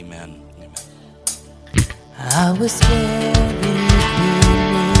I was carrying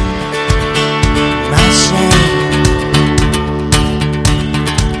my shame.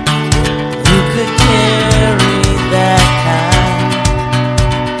 Who could carry that kind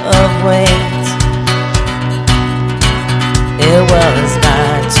of weight? It was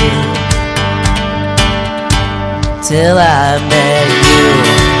mine too, till I met you.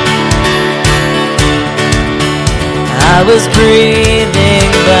 I was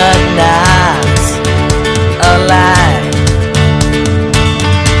breathing but not alive.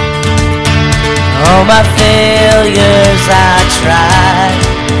 All my failures I tried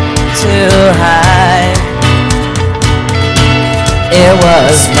to hide. It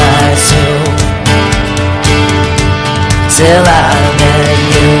was mine too, till I met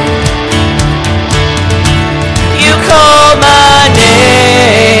you. You called my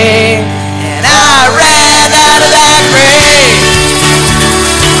name and I ran out of that grave,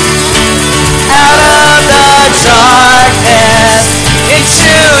 out of the darkness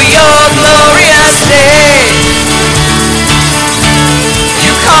into your glorious day.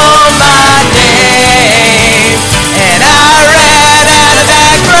 You called my name and I ran out of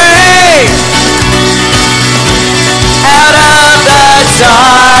that grave, out of the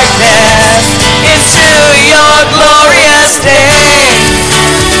darkness into your glorious day.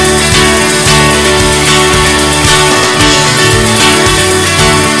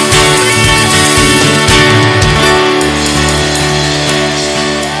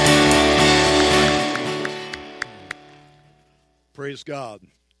 Praise God.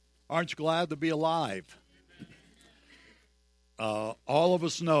 Aren't you glad to be alive? All of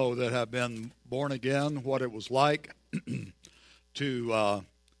us know that have been born again what it was like to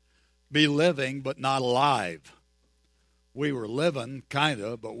be living but not alive. We were living, kind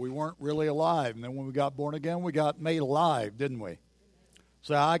of, but we weren't really alive. And then when we got born again, we got made alive, didn't we?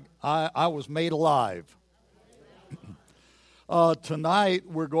 So I was made alive. Tonight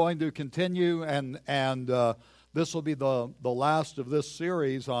we're going to continue, and this will be the last of this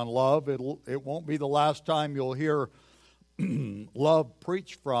series on love. It won't be the last time you'll hear love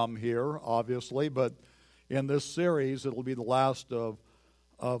preached from here, obviously, but in this series it'll be the last of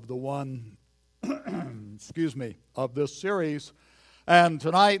the one, excuse me, of this series. And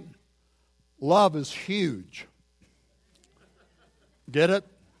tonight, love is huge. Get it?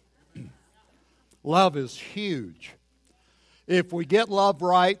 Love is huge. If we get love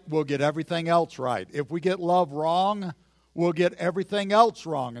right, we'll get everything else right. If we get love wrong, we'll get everything else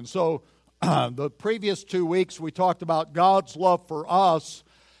wrong. And so the previous 2 weeks we talked about God's love for us,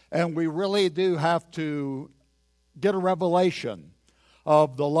 and we really do have to get a revelation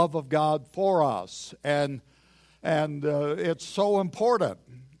of the love of God for us. And it's so important.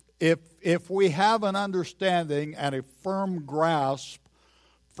 If we have an understanding and a firm grasp,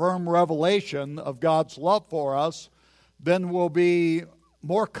 firm revelation of God's love for us, then we'll be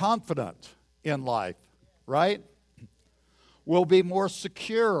more confident in life, right? We'll be more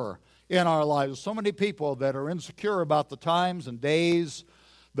secure in our lives. So many people that are insecure about the times and days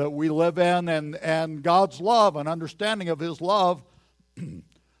that we live in, and God's love and understanding of His love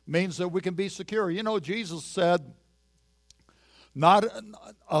means that we can be secure. You know, Jesus said, not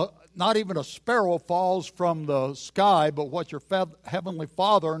even a sparrow falls from the sky, but what your heavenly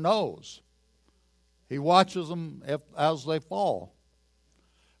Father knows. He watches them as they fall.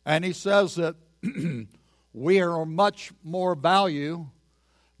 And He says that we are much more value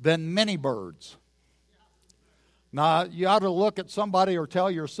than many birds. Now, you ought to look at somebody or tell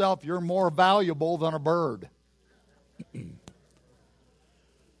yourself you're more valuable than a bird.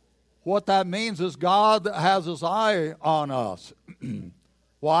 What that means is God has His eye on us.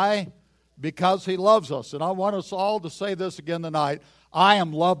 Why? Because He loves us. And I want us all to say this again tonight. I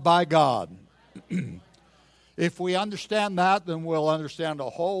am loved by God. If we understand that, then we'll understand a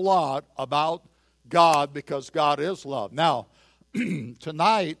whole lot about God, because God is love. Now,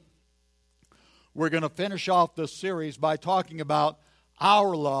 tonight, we're going to finish off this series by talking about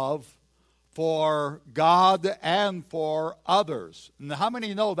our love for God and for others. And how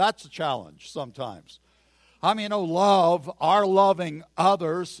many know that's a challenge sometimes? How many know our loving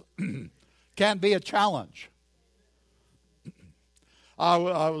others can be a challenge?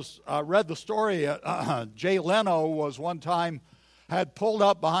 I read the story. Jay Leno was one time had pulled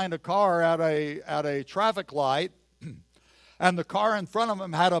up behind a car at a traffic light, and the car in front of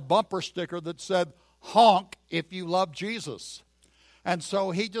him had a bumper sticker that said, "Honk if you love Jesus." And so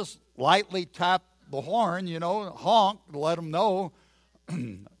he just lightly tapped the horn, honk, to let him know,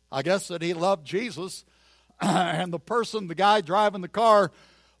 I guess, that he loved Jesus. And the guy driving the car,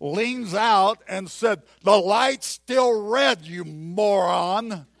 leans out and said, "The light's still red, you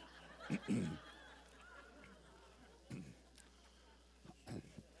moron."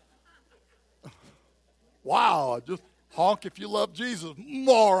 Wow, just honk if you love Jesus,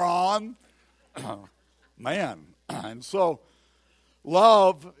 moron. Man, and so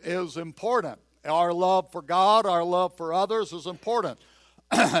love is important. Our love for God, our love for others is important.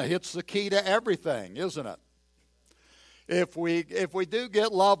 It's the key to everything, isn't it? If we do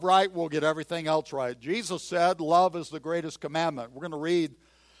get love right, we'll get everything else right. Jesus said love is the greatest commandment. We're going to read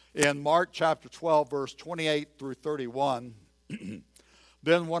in Mark chapter 12, verse 28 through 31.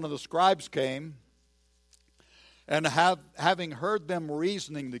 Then one of the scribes came, and having heard them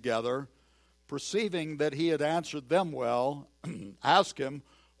reasoning together, perceiving that he had answered them well, asked him,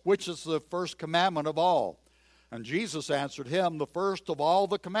 which is the first commandment of all? And Jesus answered him, the first of all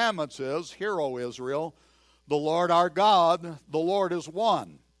the commandments is, Hear, O Israel, the Lord our God, the Lord is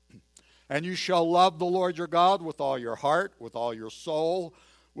one. And you shall love the Lord your God with all your heart, with all your soul,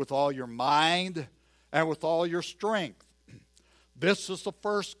 with all your mind, and with all your strength. This is the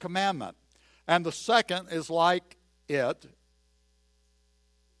first commandment. And the second is like it,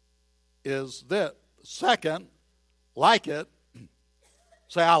 is this. Second, like it,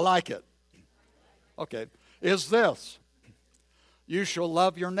 say, I like it. Okay. Is this. You shall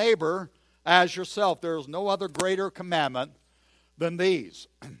love your neighbor as yourself. There is no other greater commandment than these.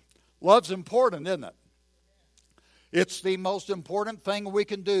 Love's important, isn't it? It's the most important thing we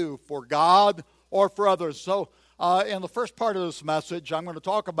can do for God or for others. So in the first part of this message, I'm going to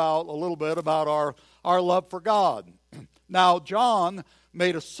talk about a little bit about our love for God. Now, John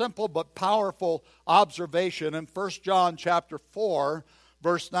made a simple but powerful observation in 1 John chapter 4,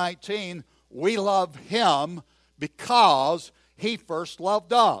 verse 19. We love him because he first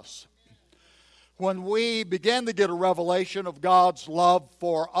loved us. When we begin to get a revelation of God's love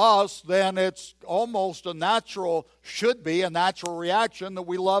for us, then it's almost a natural, should be a natural reaction that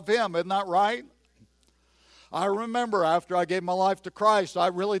we love him. Isn't that right? I remember after I gave my life to Christ, I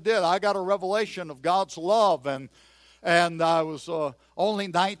really did. I got a revelation of God's love, and I was only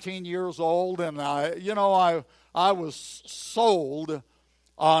 19 years old, and I was sold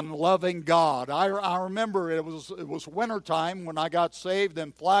on loving God. I remember it was wintertime when I got saved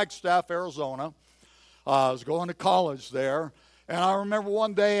in Flagstaff, Arizona. I was going to college there, and I remember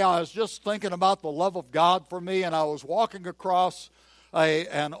one day I was just thinking about the love of God for me, and I was walking across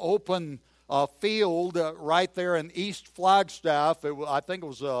an open field right there in East Flagstaff. I think it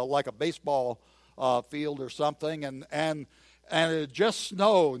was like a baseball field or something, and it just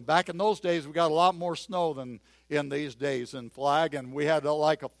snowed. Back in those days, we got a lot more snow than in these days in Flag, and we had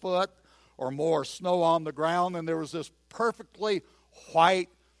like a foot or more snow on the ground, and there was this perfectly white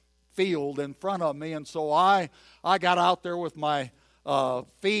field in front of me, and so I got out there with my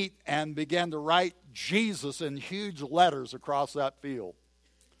feet and began to write Jesus in huge letters across that field.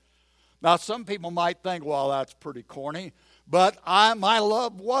 Now, some people might think, well, that's pretty corny, but my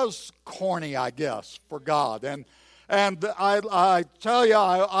love was corny, I guess, for God, and I tell you,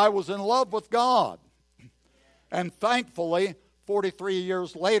 I was in love with God. And thankfully, 43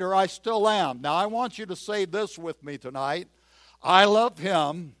 years later, I still am. Now, I want you to say this with me tonight. I love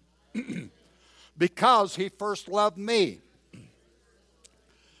him because he first loved me.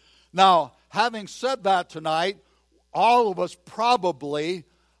 Now, having said that tonight, all of us probably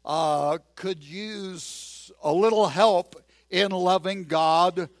could use a little help in loving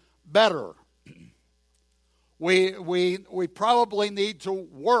God better. We probably need to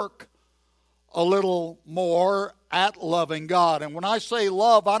work a little more at loving God. And when I say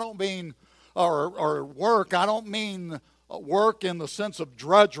love, I don't mean, or work, I don't mean work in the sense of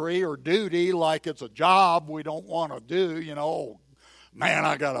drudgery or duty, like it's a job we don't want to do. You know, oh, man,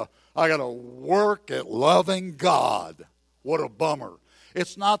 I gotta work at loving God. What a bummer.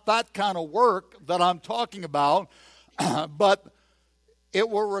 It's not that kind of work that I'm talking about, but it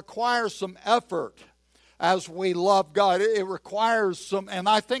will require some effort as we love God. It requires some, and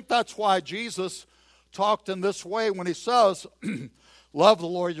I think that's why Jesus talked in this way when he says, love the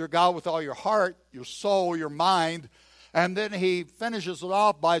Lord your God with all your heart, your soul, your mind, and then he finishes it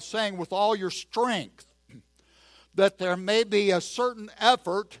off by saying with all your strength, that there may be a certain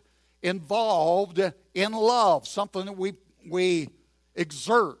effort involved in love, something that we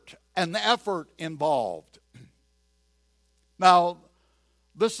exert, an effort involved. Now,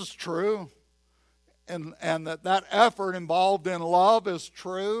 this is true. And that effort involved in love is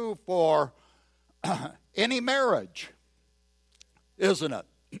true for any marriage, isn't it?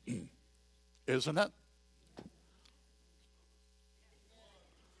 Isn't it?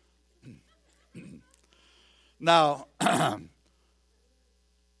 Now,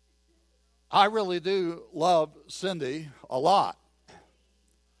 I really do love Cindy a lot.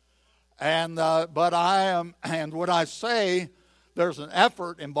 And but I am, and when I say there's an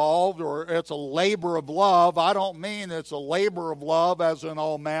effort involved, or it's a labor of love. I don't mean it's a labor of love as in,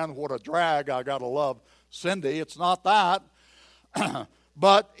 oh man, what a drag, I got to love Cindy. It's not that.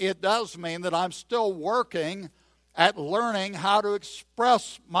 But it does mean that I'm still working at learning how to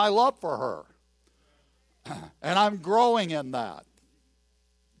express my love for her. And I'm growing in that.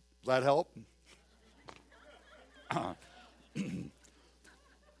 Does that help?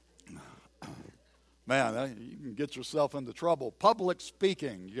 Man, you can get yourself into trouble. Public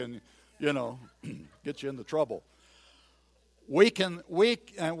speaking can, get you into trouble.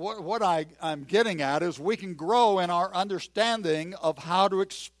 And what I'm getting at is we can grow in our understanding of how to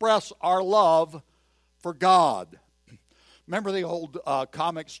express our love for God. Remember the old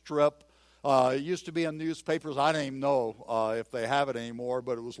comic strip? It used to be in newspapers. I don't even know if they have it anymore,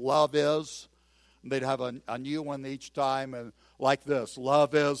 but it was Love Is. And they'd have a new one each time, and like this: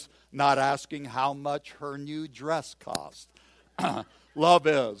 Love is not asking how much her new dress cost. Love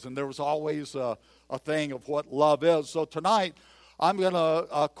is. And there was always a thing of what love is. So tonight, I'm going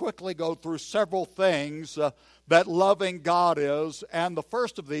to quickly go through several things that loving God is. And the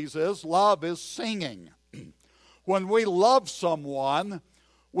first of these is love is singing. When we love someone,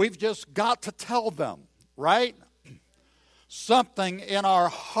 we've just got to tell them, right? Something in our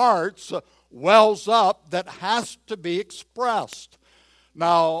hearts wells up that has to be expressed.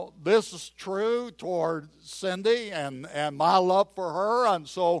 Now, this is true toward Cindy and my love for her, and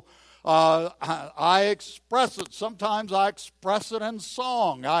so I express it. Sometimes I express it in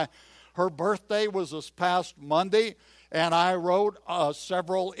song. Her birthday was this past Monday, and I wrote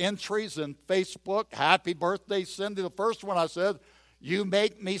several entries in Facebook. Happy birthday, Cindy. The first one I said, "You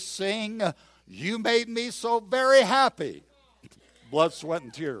make me sing. You made me so very happy." Blood, sweat,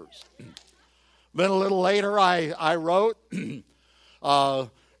 and tears. Then a little later I wrote,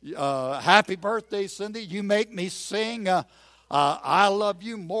 "Happy birthday, Cindy. You make me sing. I love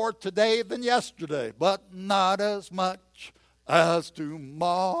you more today than yesterday, but not as much as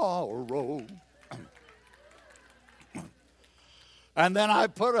tomorrow." And then I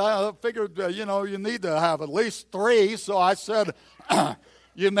figured, you need to have at least 3. So I said,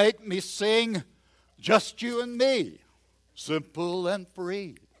 "You make me sing, just you and me, simple and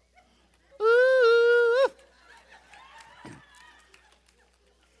free." Ooh.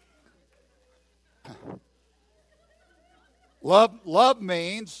 Love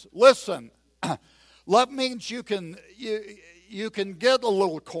means, listen, love means you can get a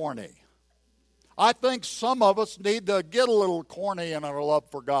little corny. I think some of us need to get a little corny in our love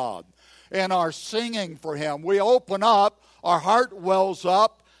for God and our singing for Him. We open up, our heart wells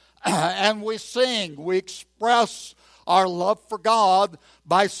up, and we sing. We express our love for God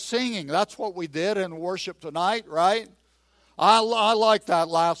by singing. That's what we did in worship tonight, right? I like that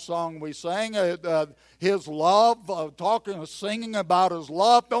last song we sang, His love, singing about His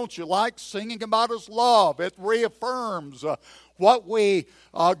love. Don't you like singing about His love? It reaffirms what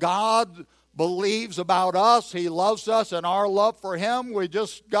God believes about us. He loves us, and our love for Him, we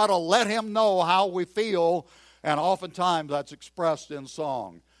just got to let Him know how we feel, and oftentimes that's expressed in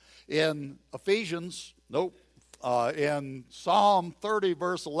song. In in Psalm 30,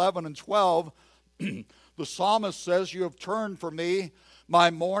 verse 11 and 12, the psalmist says, "You have turned for me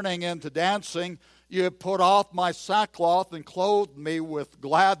my mourning into dancing. You have put off my sackcloth and clothed me with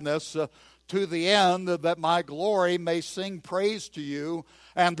gladness, to the end that my glory may sing praise to you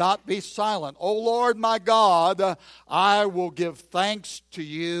and not be silent. O Lord my God, I will give thanks to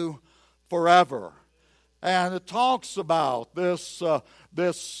you forever." And it talks about this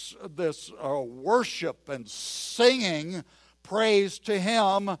worship and singing praise to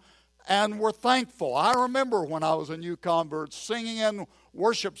Him, and we're thankful. I remember when I was a new convert singing in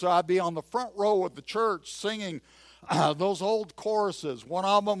worship, so I'd be on the front row of the church singing those old choruses. One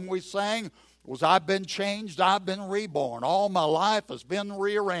of them we sang was, "I've been changed, I've been reborn. All my life has been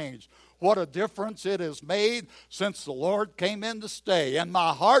rearranged. What a difference it has made since the Lord came in to stay. In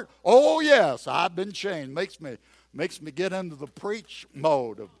my heart, oh yes, I've been changed." Makes me get into the preach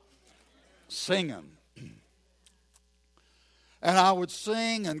mode of singing. And I would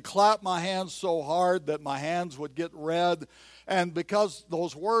sing and clap my hands so hard that my hands would get red. And because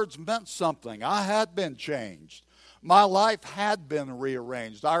those words meant something, I had been changed. My life had been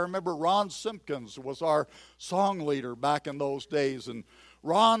rearranged. I remember Ron Simpkins was our song leader back in those days. And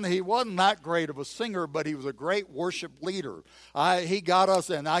Ron, he wasn't that great of a singer, but he was a great worship leader. He got us,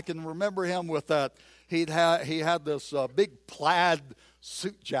 and I can remember him with that. He had this big plaid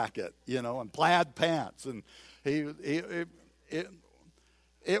suit jacket, and plaid pants. And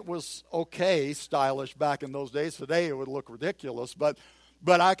it was okay, stylish back in those days. Today it would look ridiculous, but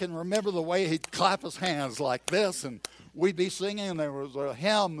I can remember the way he'd clap his hands like this and we'd be singing, and there was a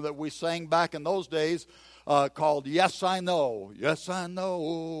hymn that we sang back in those days called Yes, I Know, Yes, I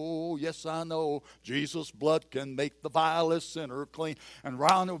Know, Yes, I Know, Jesus' blood can make the vilest sinner clean. And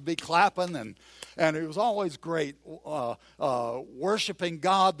Ron would be clapping, and it was always great worshiping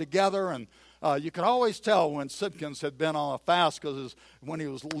God together. And you could always tell when Simpkins had been on a fast, because when he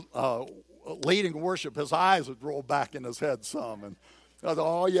was leading worship, his eyes would roll back in his head some. And I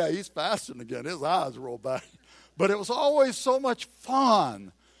thought, oh, yeah, he's fasting again. His eyes roll back. But it was always so much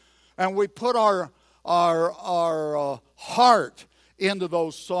fun. And we put our heart into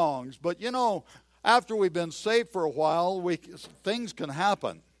those songs. But, you know, after we've been saved for a while, things can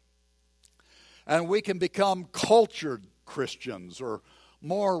happen. And we can become cultured Christians or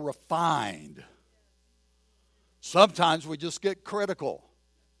more refined. Sometimes we just get critical.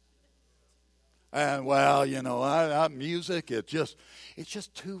 And, well, you know, that music, it's just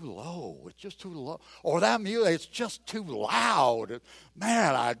too low. It's just too low. Or that music, it's just too loud.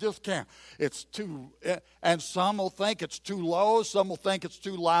 Man, I just can't. It's too, and some will think it's too low. Some will think it's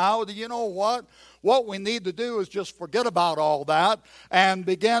too loud. You know what? What we need to do is just forget about all that and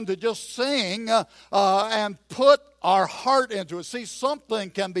begin to just sing and put our heart into it. See, something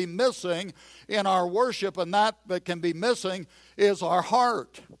can be missing in our worship, and that can be missing is our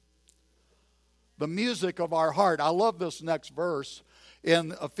heart. The music of our heart. I love this next verse.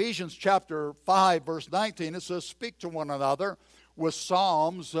 In Ephesians chapter 5, verse 19, it says, speak to one another with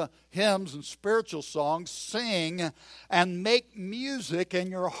psalms, hymns, and spiritual songs. Sing and make music in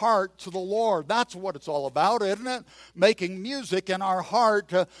your heart to the Lord. That's what it's all about, isn't it? Making music in our heart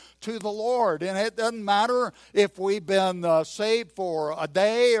to the Lord. And it doesn't matter if we've been saved for a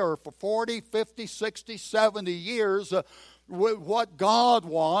day or for 40, 50, 60, 70 years. What God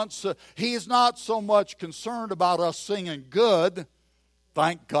wants, He's not so much concerned about us singing good,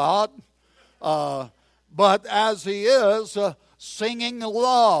 thank God, but as He is singing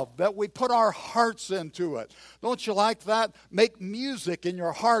love, that we put our hearts into it. Don't you like that? Make music in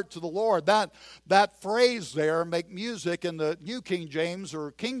your heart to the Lord. That phrase there, make music, in the New King James or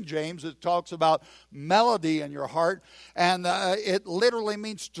King James, it talks about melody in your heart, and it literally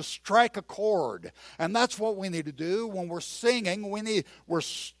means to strike a chord. And that's what we need to do when we're singing. We're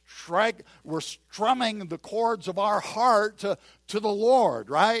strumming the chords of our heart to the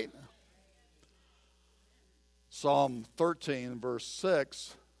Lord, right? Psalm 13, verse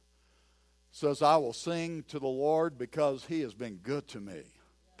 6 says, I will sing to the Lord because He has been good to me.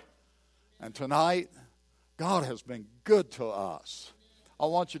 And tonight, God has been good to us. I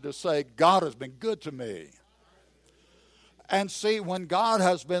want you to say, God has been good to me. And see, when God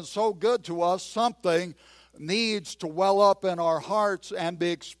has been so good to us, something needs to well up in our hearts and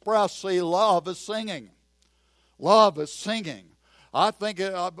be expressed. See, love is singing. Love is singing. I think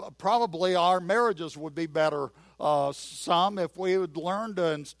probably our marriages would be better, some, if we would learn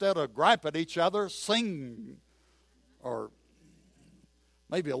to, instead of gripe at each other, sing, or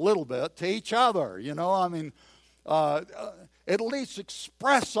maybe a little bit to each other. You know, I mean, at least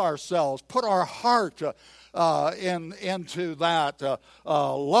express ourselves, put our heart into that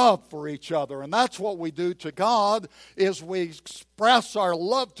love for each other. And that's what we do to God, is we express our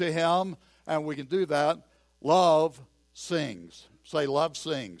love to Him, and we can do that. Love sings. Say, love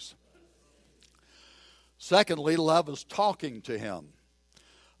sings. Secondly, love is talking to Him.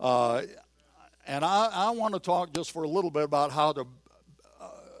 And I want to talk just for a little bit about how to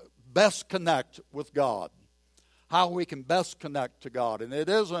best connect with God. How we can best connect to God. And it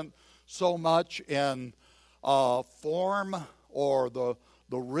isn't so much in form or the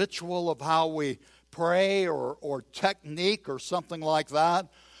ritual of how we pray or technique or something like that.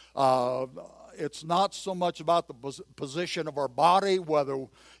 It's not so much about the position of our body, whether,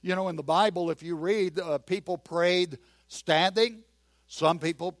 you know, in the Bible, if you read, people prayed standing, some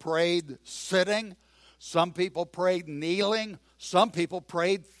people prayed sitting, some people prayed kneeling, some people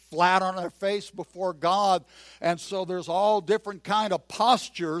prayed flat on their face before God. And so there's all different kind of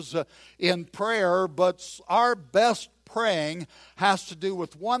postures in prayer, but our best praying has to do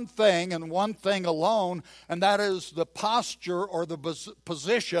with one thing and one thing alone, and that is the posture or the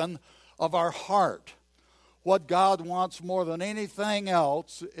position of our heart. What God wants more than anything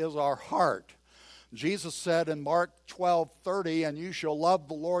else is our heart. Jesus said in Mark 12:30, and you shall love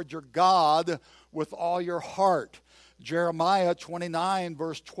the Lord your God with all your heart. Jeremiah 29,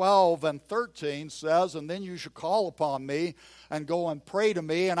 verse 12 and 13 says, and then you shall call upon me and go and pray to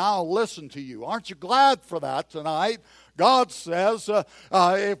me, and I'll listen to you. Aren't you glad for that tonight? God says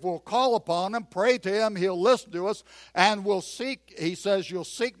if we'll call upon Him, pray to Him, He'll listen to us, and we'll seek. He says, you'll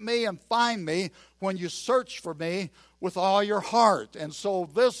seek me and find me when you search for me with all your heart. And so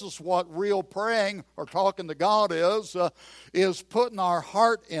this is what real praying or talking to God is putting our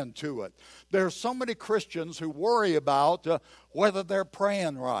heart into it. There's so many Christians who worry about whether they're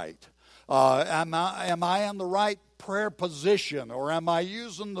praying right. Am I in the right prayer position, or am I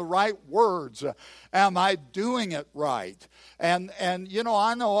using the right words? Am I doing it right? And you know,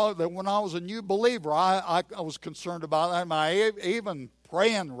 I know that when I was a new believer, I was concerned about, am I even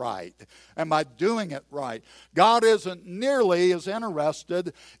praying right? Am I doing it right? God isn't nearly as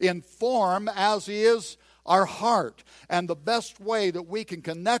interested in form as He is our heart. And the best way that we can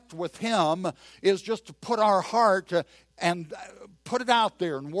connect with Him is just to put our heart and put it out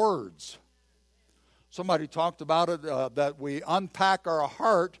there in words. Somebody talked about it, that we unpack our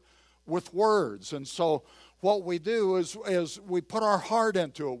heart with words. And so what we do is we put our heart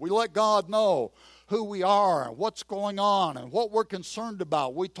into it. We let God know who we are and what's going on and what we're concerned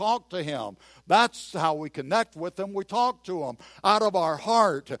about. We talk to Him. That's how we connect with Him. We talk to Him out of our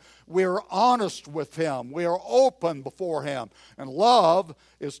heart. We're honest with Him. We are open before Him. And love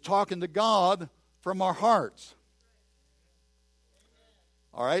is talking to God from our hearts.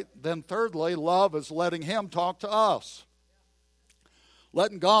 All right, then thirdly, love is letting Him talk to us.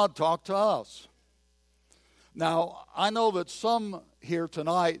 Letting God talk to us. Now, I know that some here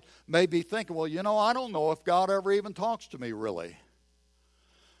tonight may be thinking, well, you know, I don't know if God ever even talks to me really.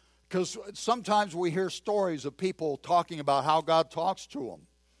 Because sometimes we hear stories of people talking about how God talks to them.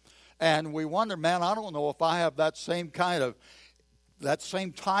 And we wonder, man, I don't know if I have that same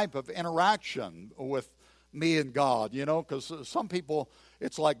type of interaction with me and God, you know, because some people,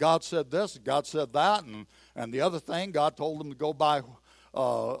 it's like God said this, God said that, and the other thing, God told them to go buy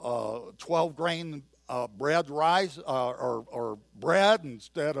 12 grain bread rice or bread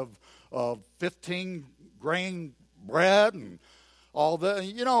instead of 15 grain bread and all that.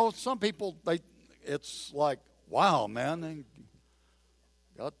 You know, some people, it's like, wow, man,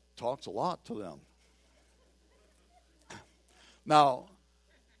 God talks a lot to them. Now,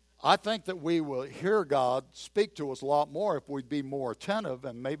 I think that we will hear God speak to us a lot more if we'd be more attentive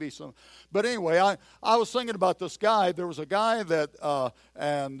and maybe some. But anyway, I was thinking about this guy. There was a guy that,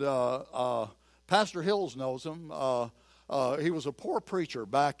 Pastor Hills knows him. He was a poor preacher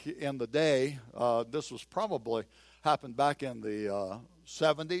back in the day. This was probably happened back in the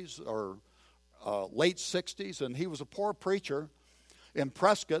 70s or late 60s. And he was a poor preacher in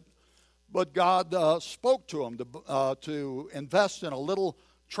Prescott. But God spoke to him to invest in a little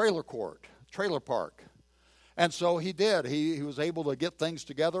trailer park. And so he did. He was able to get things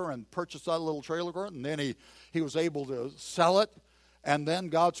together and purchase that little trailer court, and then he was able to sell it. And then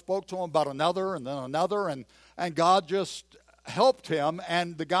God spoke to him about another, and then another, and God just helped him.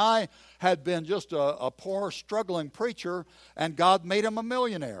 And the guy had been just a poor, struggling preacher, and God made him a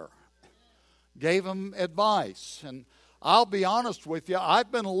millionaire, gave him advice. And I'll be honest with you,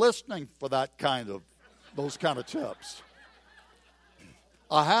 I've been listening for those kind of tips.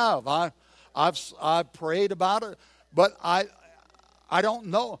 I have. I've prayed about it, but I don't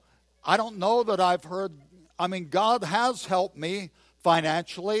know. I don't know that I've heard. I mean, God has helped me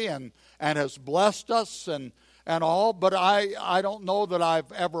financially and has blessed us and all, but I don't know that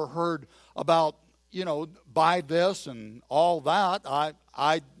I've ever heard about, you know, buy this and all that. I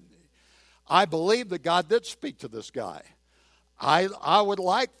believe that God did speak to this guy. I would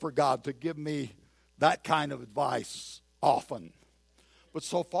like for God to give me that kind of advice often. But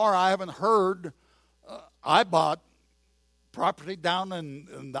so far, I haven't heard. I bought property down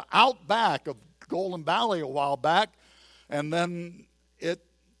in the outback of Golden Valley a while back, and then it's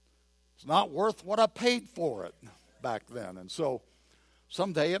not worth what I paid for it back then. And so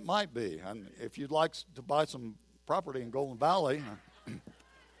someday it might be. And if you'd like to buy some property in Golden Valley,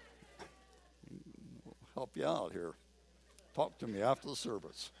 we'll help you out here. Talk to me after the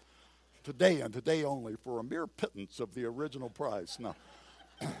service. Today and today only for a mere pittance of the original price. No.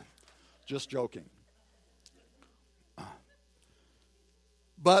 Just joking.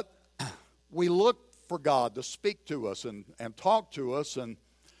 But we look for God to speak to us and talk to us,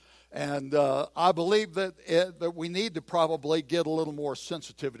 and I believe that we need to probably get a little more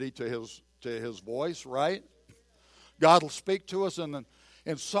sensitivity to His voice, right? God will speak to us in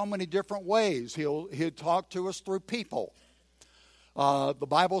so many different ways. He'll talk to us through people. The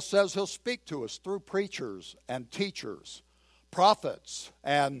Bible says He'll speak to us through preachers and teachers. Prophets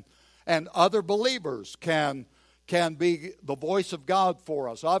and other believers can can be the voice of God for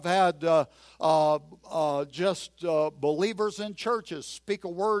us. I've had believers in churches speak a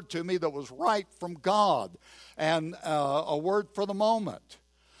word to me that was right from God, and a word for the moment.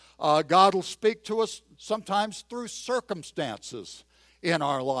 God will speak to us sometimes through circumstances in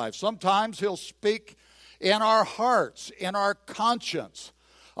our lives. Sometimes He'll speak in our hearts, in our conscience.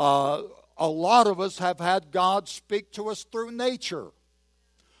 A lot of us have had God speak to us through nature,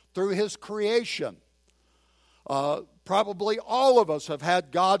 through His creation. Probably all of us have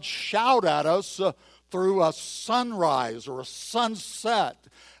had God shout at us through a sunrise or a sunset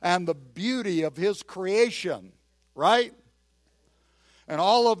and the beauty of His creation, right? And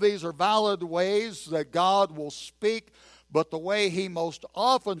all of these are valid ways that God will speak, but the way He most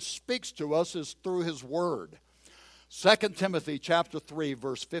often speaks to us is through His Word. 2 Timothy chapter 3,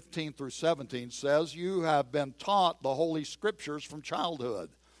 verse 15 through 17 says, "You have been taught the Holy Scriptures from childhood,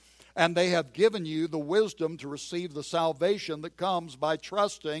 and they have given you the wisdom to receive the salvation that comes by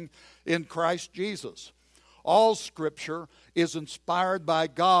trusting in Christ Jesus. All Scripture is inspired by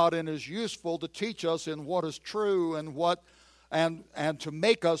God and is useful to teach us in what is true and to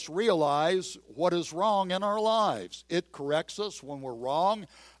make us realize what is wrong in our lives. It corrects us when we're wrong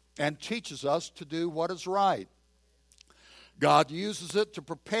and teaches us to do what is right. God uses it to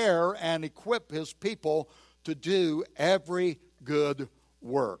prepare and equip His people to do every good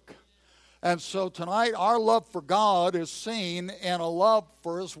work." And so tonight, our love for God is seen in a love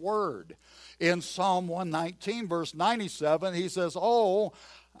for His Word. In Psalm 119, verse 97, he says, "Oh,"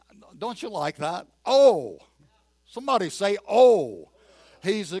 don't you like that? "Oh." Somebody say, "Oh."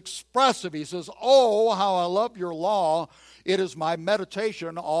 He's expressive. He says, "Oh, how I love your law. It is my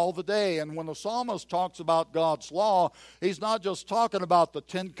meditation all the day." And when the psalmist talks about God's law, he's not just talking about the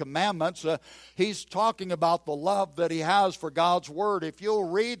 10 Commandments. He's talking about the love that he has for God's Word. If you'll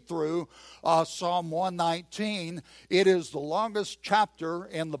read through Psalm 119, it is the longest chapter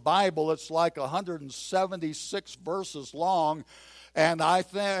in the Bible. It's like 176 verses long. And I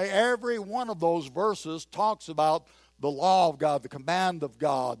think every one of those verses talks about the law of God, the command of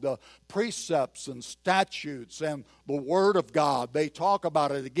God, the precepts and statutes and the Word of God. They talk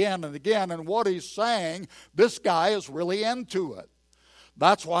about it again and again. And what he's saying, this guy is really into it.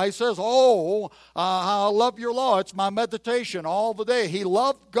 That's why he says, "Oh, how I love your law. It's my meditation all the day." He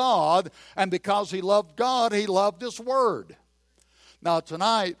loved God, and because he loved God, he loved His Word. Now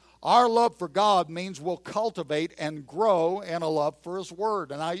tonight, our love for God means we'll cultivate and grow in a love for His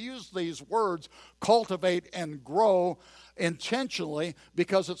Word. And I use these words, cultivate and grow, intentionally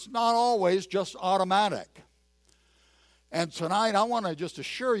because it's not always just automatic. And tonight I want to just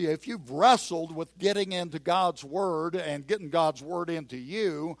assure you, if you've wrestled with getting into God's Word and getting God's Word into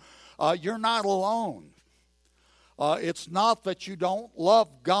you, you're not alone. It's not that you don't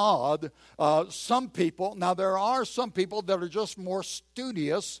love God. Some people, now there are some people that are just more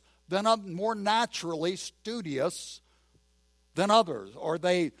studious more naturally studious than others, or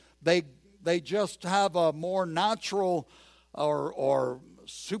they just have a more natural or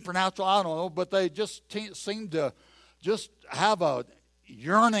supernatural, I don't know, but they just seem to just have a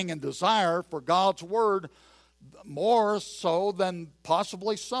yearning and desire for God's Word more so than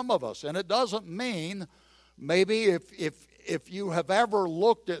possibly some of us. And it doesn't mean, maybe if you have ever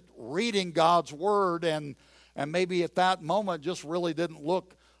looked at reading God's Word and maybe at that moment just really didn't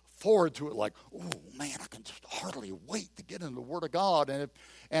look forward to it, like, "Oh man, I can just hardly wait to get into the Word of God."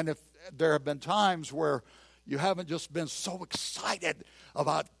 And if there have been times where you haven't just been so excited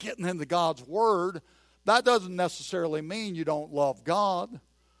about getting into God's Word, that doesn't necessarily mean you don't love God.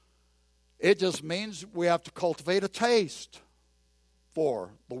 It just means we have to cultivate a taste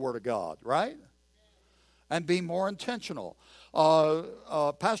for the Word of God, right? And be more intentional.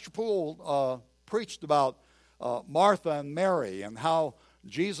 Pastor Poole preached about Martha and Mary and how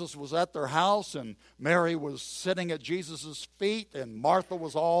Jesus was at their house and Mary was sitting at Jesus' feet and Martha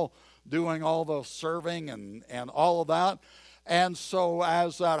was all doing all the serving and all of that. And so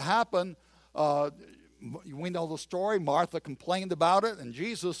as that happened, we know the story. Martha complained about it, and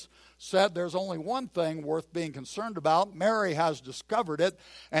Jesus said there's only one thing worth being concerned about. Mary has discovered it,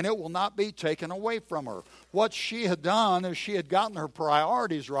 and it will not be taken away from her. What she had done is she had gotten her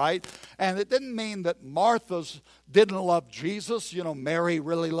priorities right, and it didn't mean that Martha's didn't love Jesus. You know, Mary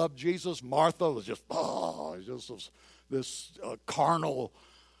really loved Jesus. Martha was just this carnal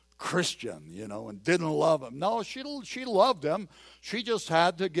Christian, you know, and didn't love him. No, she loved him. She just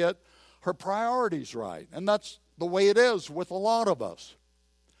had to get her priorities right. And that's the way it is with a lot of us,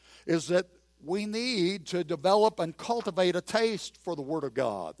 is that we need to develop and cultivate a taste for the Word of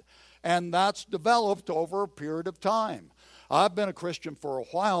God. And that's developed over a period of time. I've been a Christian for a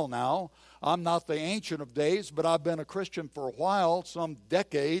while now. I'm not the Ancient of Days, but I've been a Christian for a while, some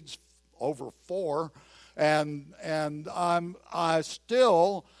decades, over 4, and I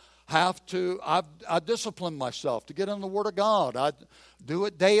still have to, I discipline myself to get in the Word of God. I do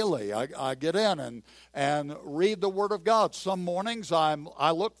it daily. I get in and read the Word of God. Some mornings I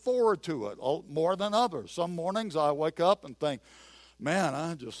look forward to it more than others. Some mornings I wake up and think, man,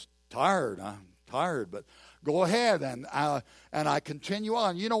 I'm just tired. I'm tired, but go ahead, and I continue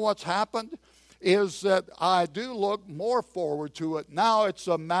on. You know what's happened is that I do look more forward to it. Now it's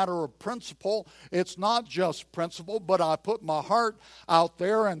a matter of principle. It's not just principle, but I put my heart out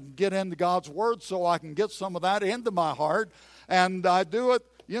there and get into God's Word so I can get some of that into my heart. And I do it,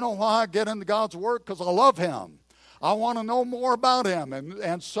 you know why I get into God's Word? Because I love Him. I want to know more about Him.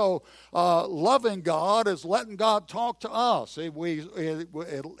 And so loving God is letting God talk to us.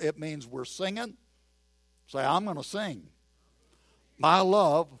 It means we're singing. Say, I'm going to sing my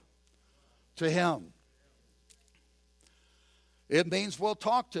love to Him. It means we'll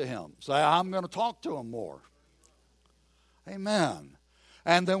talk to Him. Say, I'm going to talk to Him more. Amen.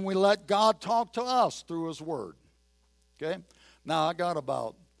 And then we let God talk to us through His Word. Okay? Now, I got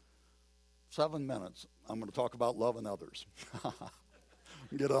about 7 minutes. I'm going to talk about loving others.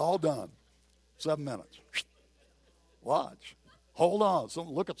 Get it all done. 7 minutes. Watch. Hold on.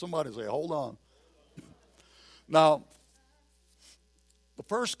 Look at somebody and say, hold on. Now, the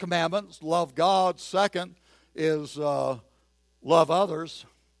first commandment is love God. Second is love others.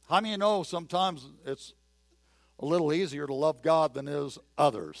 How many of you know sometimes it's a little easier to love God than it is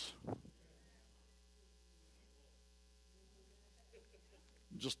others?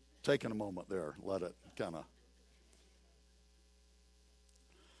 Just taking a moment there. Let it kind of.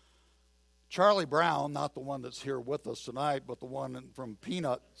 Charlie Brown, not the one that's here with us tonight, but the one from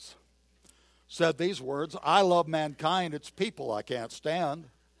Peanuts, said these words, I love mankind, it's people I can't stand.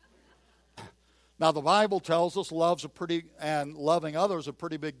 Now the Bible tells us loving others a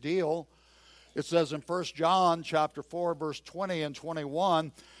pretty big deal. It says in 1 John chapter 4, verse 20 and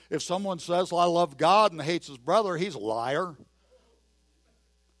 21, if someone says, well, I love God and hates his brother, he's a liar.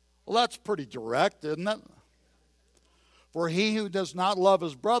 Well, that's pretty direct, isn't it? For he who does not love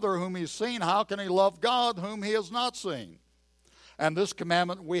his brother whom he's seen, how can he love God whom he has not seen? And this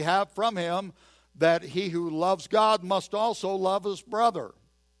commandment we have from him, that he who loves God must also love his brother.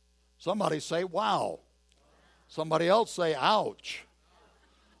 Somebody say, wow. Somebody else say, ouch.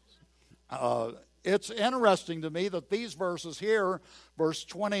 It's interesting to me that these verses here, verse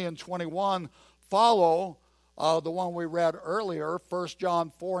 20 and 21, follow the one we read earlier, 1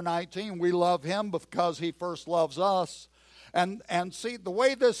 John 4:19. We love him because he first loves us. And see, the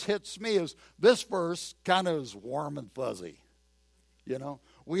way this hits me is this verse kind of is warm and fuzzy. You know,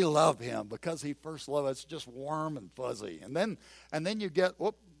 we love him because he first loved us. It's just warm and fuzzy. And then you get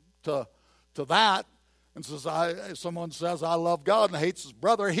to that and says, someone says, I love God and hates his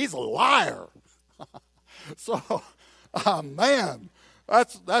brother. He's a liar. So, man,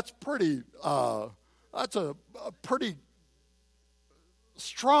 that's pretty. That's a pretty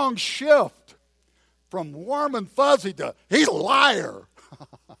strong shift from warm and fuzzy to he's a liar.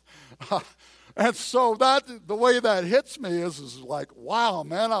 And so the way that hits me is like, wow,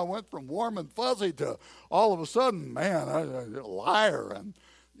 man, I went from warm and fuzzy to all of a sudden, man, a liar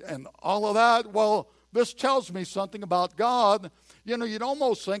and all of that. Well, this tells me something about God. You know, you'd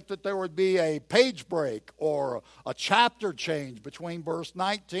almost think that there would be a page break or a chapter change between verse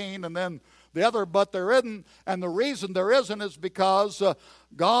 19 and then the other, but there isn't. And the reason there isn't is because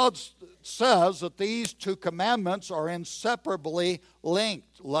God says that these two commandments are inseparably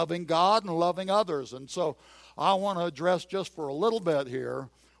linked, loving God and loving others. And so I want to address just for a little bit here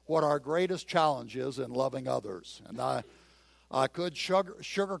what our greatest challenge is in loving others. And I could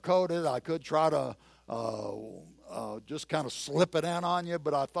sugarcoat it. I could try to just kind of slip it in on you,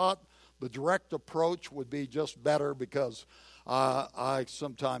 but I thought the direct approach would be just better because I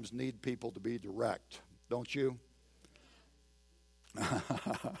sometimes need people to be direct, don't you?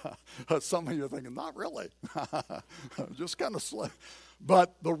 Some of you are thinking, not really. Just kind of slip.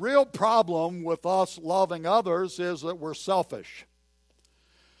 But the real problem with us loving others is that we're selfish.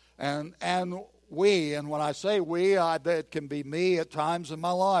 And when I say we, it can be me at times in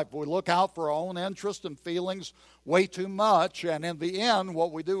my life. We look out for our own interest and feelings way too much, and in the end,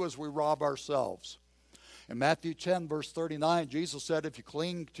 what we do is we rob ourselves. In Matthew 10, verse 39, Jesus said, if you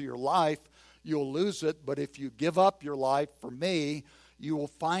cling to your life, you'll lose it, but if you give up your life for me, you will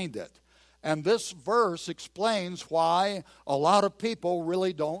find it. And this verse explains why a lot of people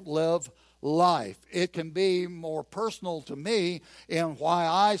really don't live life. It can be more personal to me in why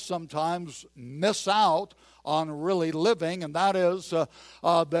I sometimes miss out on really living, and that is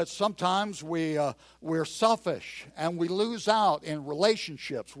that sometimes we're selfish and we lose out in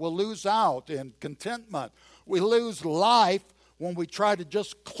relationships. We'll lose out in contentment. We lose life when we try to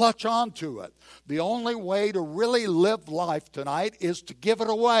just clutch onto it. The only way to really live life tonight is to give it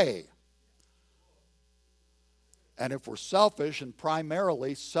away. And if we're selfish and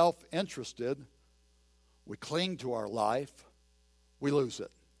primarily self-interested, we cling to our life, we lose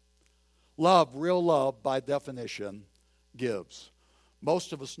it. Love, real love, by definition, gives.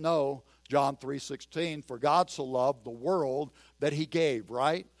 Most of us know John 3:16, for God so loved the world that he gave,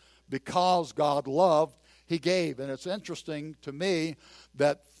 right? Because God loved, he gave. And it's interesting to me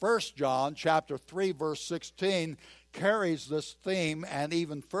that 1 John chapter 3, verse 16 carries this theme, and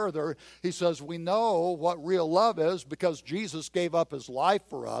even further, he says, we know what real love is because Jesus gave up his life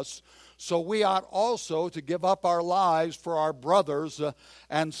for us, so we ought also to give up our lives for our brothers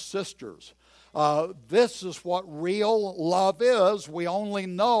and sisters. This is what real love is. We only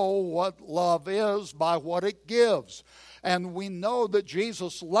know what love is by what it gives. And we know that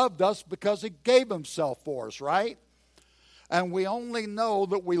Jesus loved us because he gave himself for us, right? And we only know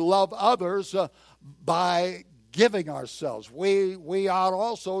that we love others by giving ourselves. We ought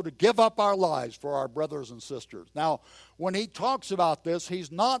also to give up our lives for our brothers and sisters. Now, when he talks about this,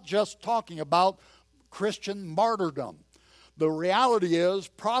 he's not just talking about Christian martyrdom. The reality is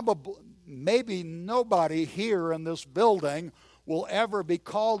maybe nobody here in this building will ever be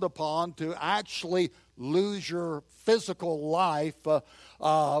called upon to actually lose your physical life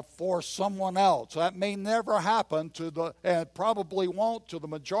for someone else. That may never happen and probably won't to the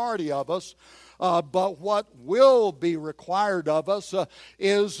majority of us. But what will be required of us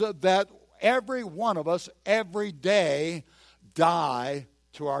is that every one of us, every day, die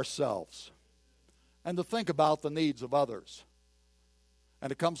to ourselves and to think about the needs of others.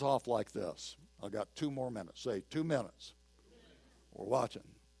 And it comes off like this. I've got 2 more minutes. Say 2 minutes. We're watching.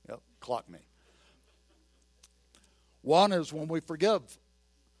 Yep, clock me. One is when we forgive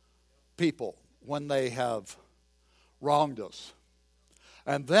people when they have wronged us.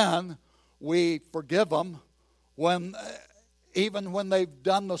 And then we forgive them even when they've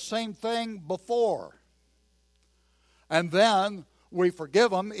done the same thing before. And then we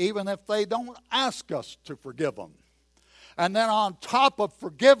forgive them even if they don't ask us to forgive them. And then on top of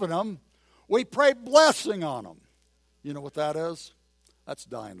forgiving them, we pray blessing on them. You know what that is? That's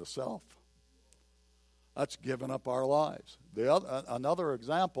dying to self. That's giving up our lives. Another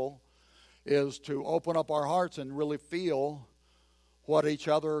example is to open up our hearts and really feel what each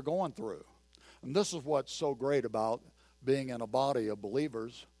other are going through. And this is what's so great about being in a body of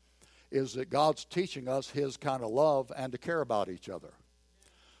believers, is that God's teaching us his kind of love and to care about each other.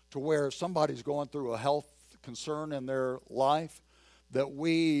 To where if somebody's going through a health concern in their life, that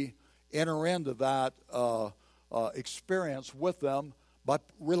we enter into that experience with them by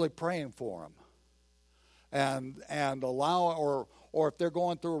really praying for them. And allow, or if they're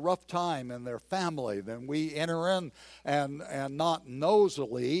going through a rough time in their family, then we enter in and not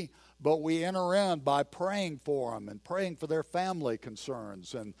nosily, but we enter in by praying for them and praying for their family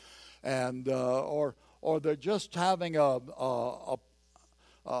concerns, or they're just having a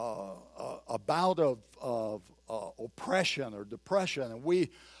bout of oppression or depression, and we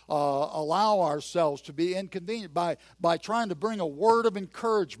allow ourselves to be inconvenienced by trying to bring a word of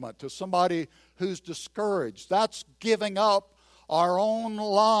encouragement to somebody who's discouraged. That's giving up our own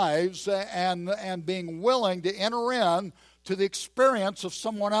lives and being willing to enter in to the experience of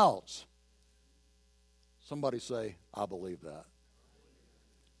someone else. Somebody say, I believe that.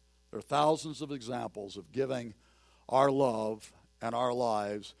 There are thousands of examples of giving our love and our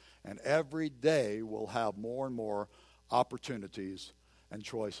lives, and every day we'll have more and more opportunities and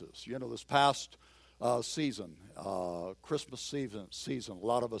choices. You know, this past season, Christmas season, a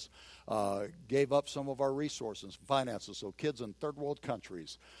lot of us gave up some of our resources and finances so kids in third world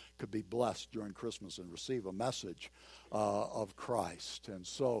countries could be blessed during Christmas and receive a message of Christ. And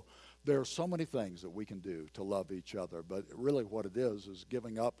so there are so many things that we can do to love each other, but really what it is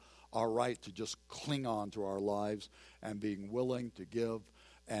giving up our right to just cling on to our lives and being willing to give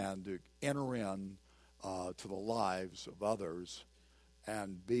and to enter in to the lives of others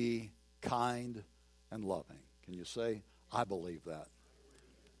and be kind and loving. Can you say, I believe that?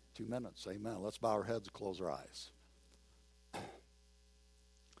 2 minutes, amen. Let's bow our heads and close our eyes.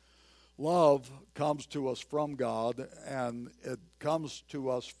 Love comes to us from God, and it comes to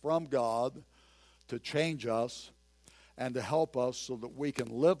us from God to change us and to help us so that we can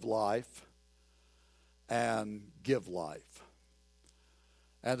live life and give life.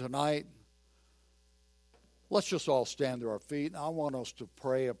 And tonight, Let's just all stand to our feet. I want us to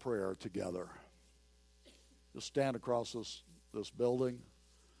pray a prayer together. Just stand across this building.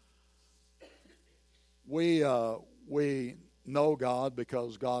 We know God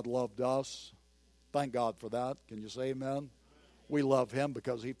because God loved us. Thank God for that. Can you say amen? We love Him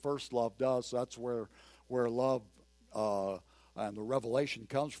because He first loved us. That's where love and the revelation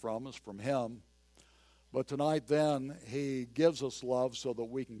comes from, is from Him. But tonight then, He gives us love so that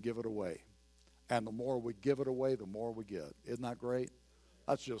we can give it away. And the more we give it away, the more we get. Isn't that great?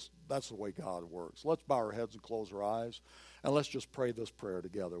 That's the way God works. Let's bow our heads and close our eyes, and let's just pray this prayer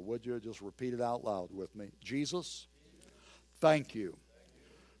together. Would you just repeat it out loud with me? Jesus, thank you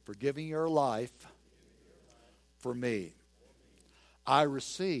for giving your life for me. I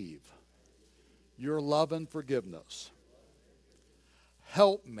receive your love and forgiveness.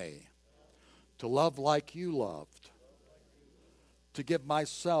 Help me to love like you loved, to give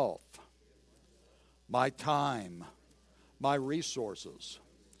myself, my time, my resources,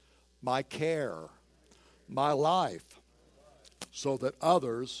 my care, my life, so that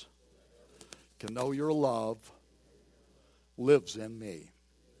others can know your love lives in me.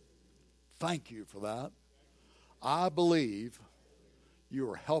 Thank you for that. I believe you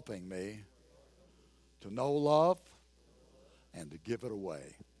are helping me to know love and to give it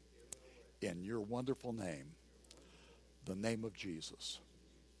away. In your wonderful name, the name of Jesus.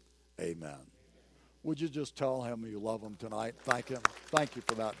 Amen. Would you just tell Him you love Him tonight? Thank Him. Thank you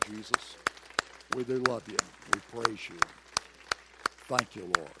for that, Jesus. We do love you. We praise you. Thank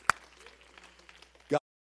you, Lord.